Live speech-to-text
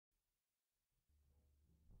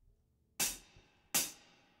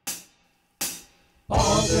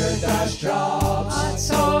Balderdash jobs,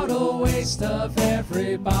 a total waste of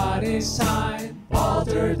everybody's time.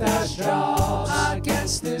 Balderdash jobs,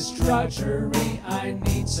 against this drudgery I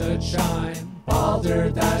need to chime.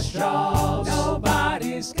 Balderdash jobs,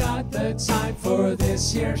 nobody's got the time for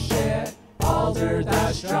this here shit.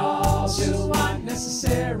 Balderdash jobs, to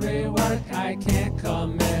unnecessary work I can't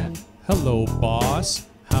commit. Hello, boss.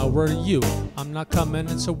 How are you? I'm not coming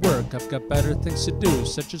into work. I've got better things to do,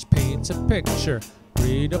 such as paint a picture,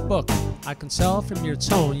 read a book. I can tell from your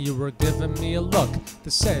tone you were giving me a look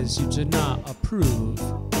that says you do not approve.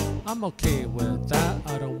 I'm okay with that.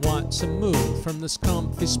 I don't want to move from this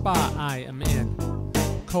comfy spot I am in.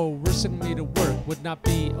 Coercing me to work would not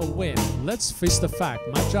be a win. Let's face the fact,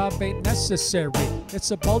 my job ain't necessary.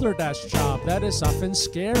 It's a balderdash job that is often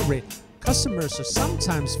scary. Customers are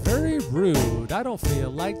sometimes very rude. I don't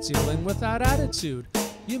feel like dealing with that attitude.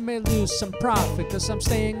 You may lose some profit cause I'm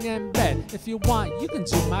staying in bed. If you want, you can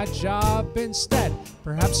do my job instead.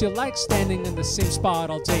 Perhaps you like standing in the same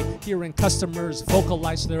spot all day, hearing customers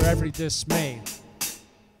vocalize their every dismay.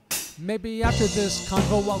 Maybe after this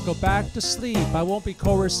convo I'll go back to sleep. I won't be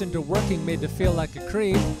coerced into working, made to feel like a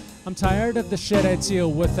creep. I'm tired of the shit I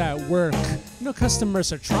deal with at work. No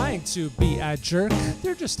customers are trying to be a jerk.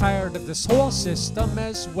 They're just tired of this whole system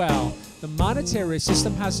as well. The monetary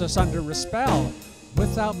system has us under a spell.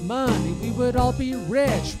 Without money, we would all be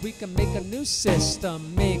rich. We can make a new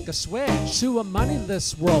system, make a switch to a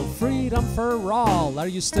moneyless world, freedom for all. Are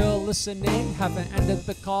you still listening? Haven't ended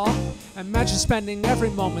the call? Imagine spending every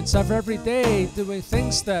moment of every day doing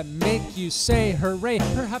things that make you say hooray.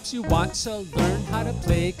 Perhaps you want to learn how to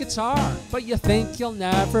play guitar, but you think you'll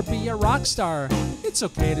never be a rock star. It's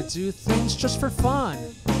okay to do things just for fun,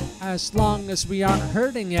 as long as we aren't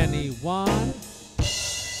hurting anyone.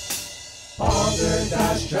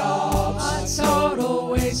 Balderdash jobs, a total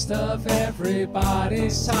waste of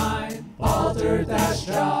everybody's time. Balderdash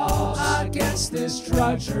jobs, against this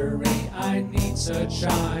drudgery I need to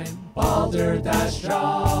chime. Balderdash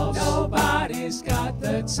jobs, nobody's got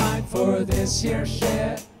the time for this here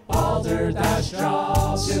shit. Balderdash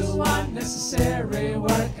jobs, to unnecessary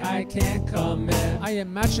work I can't commit. I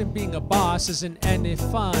imagine being a boss isn't any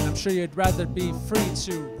fun. I'm sure you'd rather be free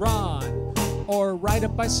to run or ride a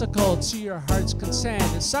bicycle to your heart's content.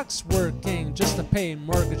 It sucks working just to pay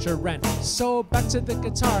mortgage or rent. So back to the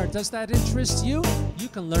guitar, does that interest you? You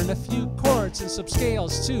can learn a few chords and some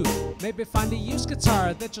scales too. Maybe find a used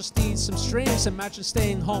guitar that just needs some strings. Imagine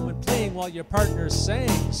staying home and playing while your partner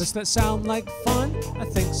sings. Does that sound like fun? I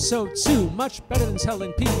think so too. Much better than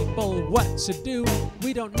telling people what to do.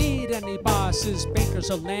 We don't need any bosses, bankers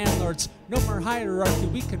or landlords. No more hierarchy,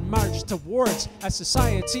 we can march towards a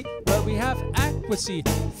society where we have equity,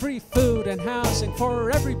 free food and housing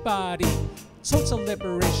for everybody. Total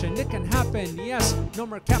liberation, it can happen, yes. No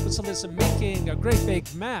more capitalism making a great big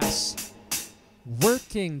mess.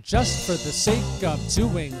 Working just for the sake of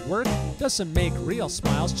doing work doesn't make real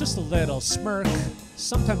smiles, just a little smirk.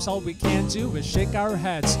 Sometimes all we can do is shake our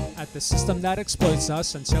heads at the system that exploits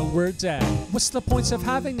us until we're dead. What's the point of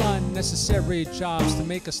having unnecessary jobs to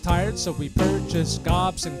make us tired so we purchase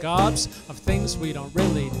gobs and gobs of things we don't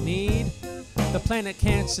really need? The planet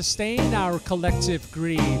can't sustain our collective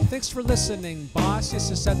greed. Thanks for listening, boss. Yes,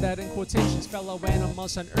 I said that in quotations. Fellow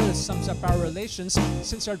animals on Earth sums up our relations.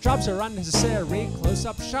 Since our jobs are unnecessary, close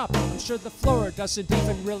up shop. I'm sure the floor doesn't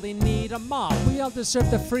even really need a mop. We all deserve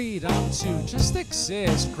the freedom to just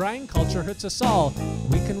exist. Grind culture hurts us all.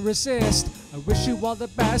 We can resist. I wish you all the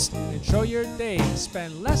best. Enjoy your day.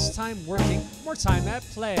 Spend less time working, more time at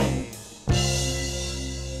play.